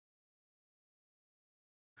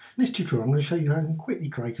In this tutorial I'm going to show you how you can quickly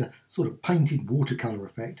create a sort of painted watercolour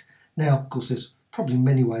effect. Now of course there's probably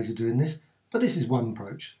many ways of doing this, but this is one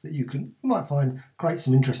approach that you might find create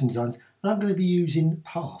some interesting designs, and I'm going to be using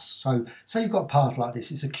paths. So say you've got a path like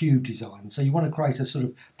this, it's a cube design, so you want to create a sort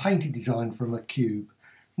of painted design from a cube.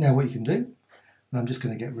 Now what you can do, and I'm just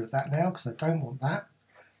going to get rid of that now because I don't want that,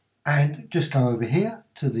 and just go over here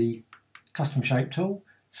to the custom shape tool,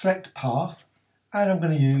 select path, and I'm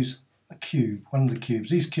going to use a cube, one of the cubes.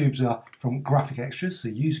 These cubes are from Graphicxtras, so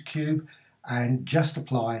use a cube and just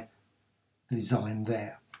apply the design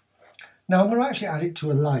there. Now I'm going to actually add it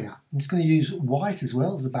to a layer. I'm just going to use white as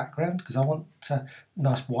well as the background because I want a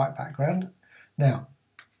nice white background. Now,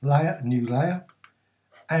 layer, a new layer,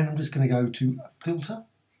 and I'm just going to go to filter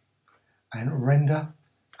and render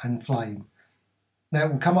and flame. Now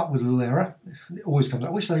it will come up with a little error. It always comes up.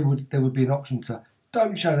 I wish there would be an option to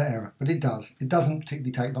don't show that error, but it does. It doesn't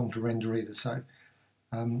particularly take long to render either. So,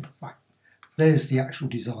 right, there's the actual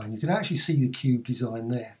design. You can actually see the cube design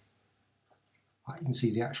there. Right, you can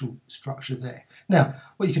see the actual structure there. Now,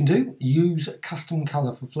 what you can do, use custom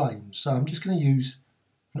colour for flames. So I'm just going to use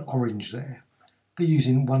an orange there. I'm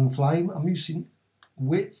using one flame. I'm using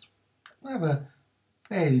width. I have a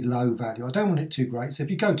fairly low value. I don't want it too great. So if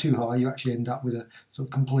you go too high, you actually end up with a sort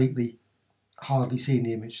of completely hardly seeing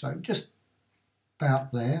the image. So just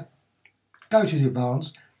about there. Go to the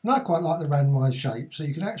advanced, and I quite like the randomized shape, so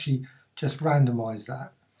you can actually just randomize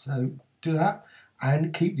that. So do that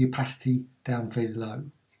and keep the opacity down fairly low.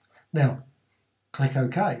 Now click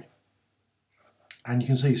OK, and you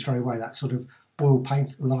can see straight away that sort of oil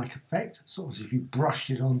paint like effect, sort of as if you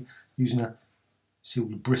brushed it on using a, see all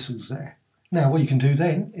the bristles there. Now what you can do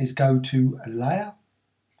then is go to a layer,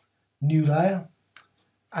 new layer,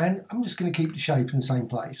 and I'm just going to keep the shape in the same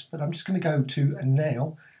place, but I'm just going to go to, and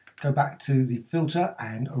now go back to the filter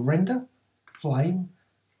and render, flame,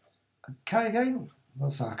 OK again. Well,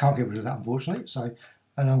 so I can't get rid of that unfortunately, so,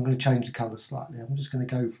 and I'm going to change the colour slightly. I'm just going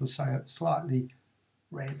to go for, say, slightly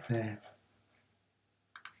red there.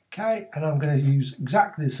 OK, and I'm going to use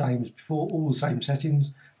exactly the same as before, all the same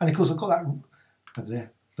settings, and of course I've got that over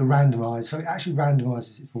there, the randomise, so it actually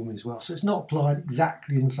randomises it for me as well, so it's not applied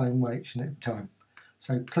exactly in the same way each and every time.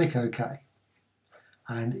 So click OK,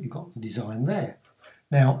 and you've got the design there.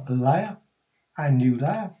 Now a layer and new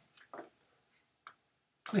layer,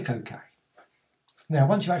 click OK. Now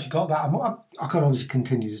once you've actually got that, I could obviously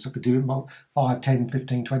continue this. I could do it about 5, 10,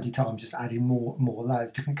 15, 20 times, just adding more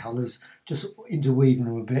layers, different colours, just interweaving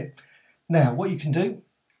them a bit. Now what you can do,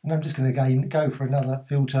 and I'm just going to again go for another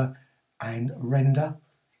filter and render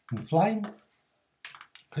and flame,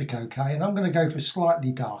 click OK, and I'm going to go for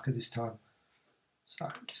slightly darker this time. So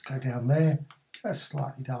just go down there, just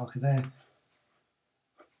slightly darker there,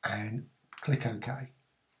 and click OK.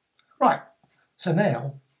 Right, so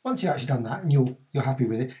now, once you've actually done that and you're happy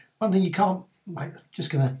with it, one thing you can't make, just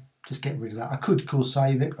get rid of that. I could of course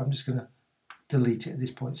save it, but I'm just going to delete it at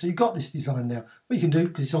this point. So you've got this design now. What you can do,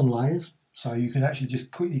 because it's on layers, so you can actually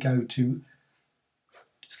just quickly go to,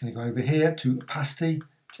 just going to go over here to opacity,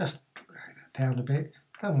 just drag that down a bit.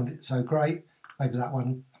 Don't want it so great, maybe that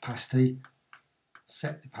one, opacity.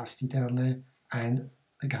 Set the opacity down there, and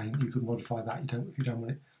again you can modify that if you don't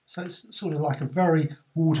want it. So it's sort of like a very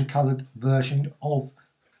watercoloured version of,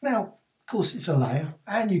 now of course it's a layer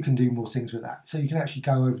and you can do more things with that. So you can actually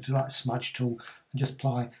go over to like a smudge tool and just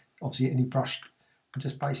apply, obviously any brush, and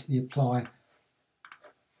just basically apply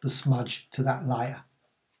the smudge to that layer.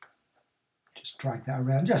 Just drag that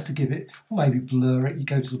around just to give it, or maybe blur it. You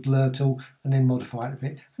go to the blur tool and then modify it a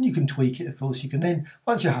bit, and you can tweak it of course. You can then,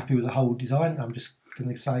 once you're happy with the whole design, I'm just going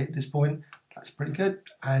to say at this point that's pretty good,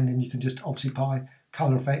 and then you can just obviously apply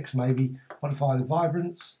colour effects, maybe modify the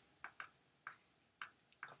vibrance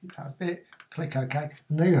that a bit, click OK,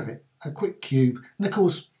 and there you have it, a quick cube. And of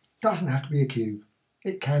course doesn't have to be a cube,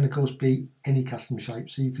 it can of course be any custom shape,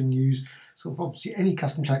 so you can use sort of obviously any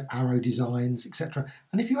custom shape, arrow designs, etc.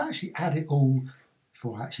 And if you actually add it all,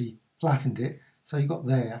 before I actually flattened it, so you got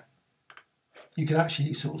there, you can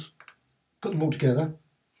actually sort of put them all together,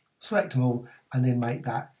 select them all, and then make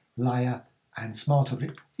that layer and smart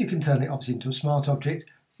object. You can turn it obviously into a smart object.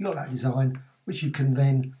 You've got that design, which you can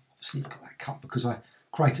then, obviously you've got that cut because I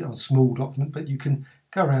created it on a small document, but you can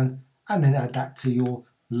go around and then add that to your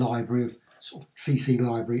library of sort of CC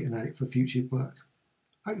library and add it for future work.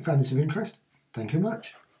 Hope you found this of interest. Thank you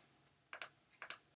much.